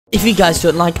If you guys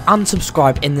don't like and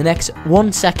subscribe in the next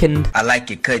 1 second. I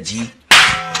like it, cut G.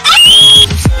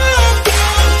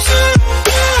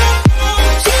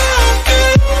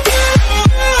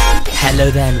 Hello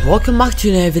then, welcome back to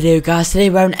another video guys. Today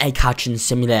we're on egg hatching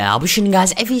simulator. I'll be showing you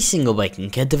guys every single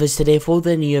working code of us today for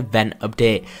the new event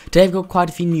update. Today I've got quite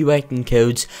a few new working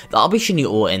codes that I'll be showing you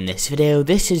all in this video.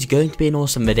 This is going to be an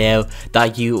awesome video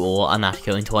that you all are not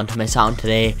going to want to miss out on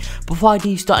today. Before I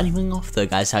do start anything off though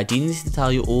guys, I do need to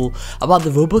tell you all about the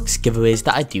Robux giveaways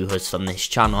that I do host on this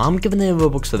channel. I'm giving the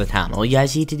Robux for the town. All you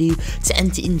guys need to do to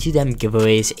enter into them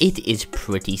giveaways, it is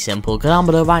pretty simple. Go down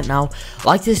below right now,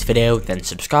 like this video, then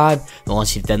subscribe. And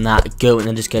once you've done that, go in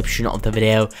the description of the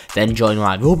video, then join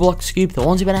my Roblox group. The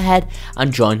ones who went ahead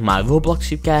and joined my Roblox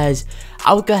group guys,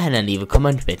 I would go ahead and leave a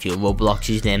comment with your Roblox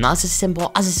username. That's as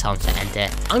simple as it sounds to enter.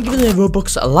 I'm giving the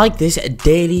Robux like this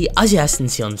daily, as you guys can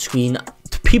see on screen,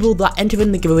 to people that enter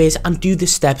in the giveaways and do the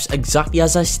steps exactly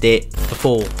as I stated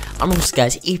before. And also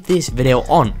guys, if this video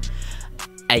on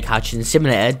Egg Hatching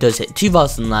Simulator does hit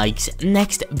 2,000 likes,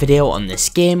 next video on this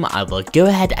game, I will go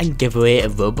ahead and give away a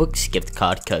Robux gift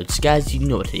card code. So guys, you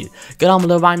know what to do. Go down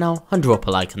below right now and drop a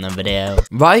like on the video.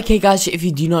 Right, okay guys, if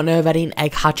you do not know already an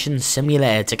Egg Hatching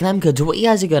Simulator to claim codes, what you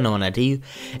guys are going to want to do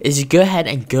is go ahead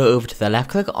and go over to the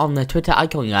left, click on the Twitter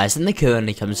icon guys, and the code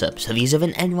only comes up. So these are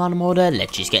in any random order,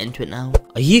 let's just get into it now.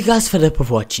 Are you guys fed up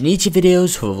of watching YouTube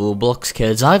videos for Roblox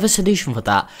codes? I have a solution for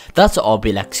that. That's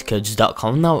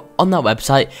rbluxcodes.com. Now on that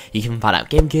website, you can find out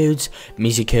game codes,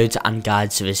 music codes, and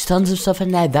guides. So there's tons of stuff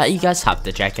in there that you guys have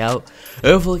to check out.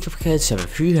 Overall, gift codes over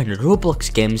 300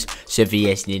 Roblox games. So if you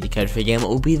guys need a code for a game, it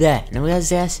will be there. Now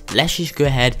guys, yes, let's just go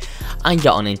ahead and get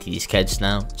on into these codes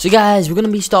now. So guys, we're gonna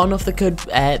be starting off the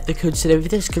codes today with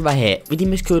this code right here.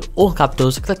 Redeem this code, all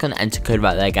capitals. Click on enter code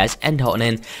right there, guys. Enter it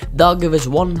in. That'll give us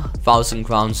 1,000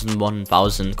 crowns and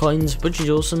 1,000 coins, which is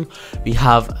awesome. We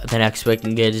have the next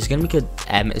working code. It's gonna be good.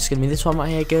 It's gonna be this one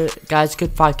right here, guys.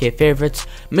 Good 5k favorites.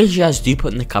 Make sure you guys do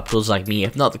put in the capitals like me.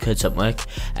 If not, the codes don't work.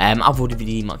 I've already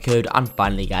redeemed my code. And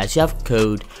finally, guys, you have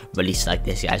code released like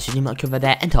this, guys. Redeem my code right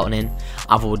there. Enter it in.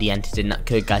 I've already entered in that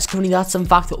code, guys. Currently, that's in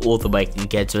fact all the working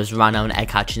codes. So it's right now an Egg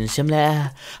Hatching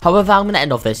Simulator. However, I'm gonna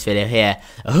end off this video here.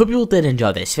 I hope you all did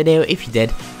enjoy this video. If you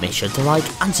did, make sure to like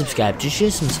and subscribe to show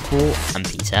some support. And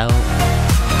peace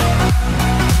out.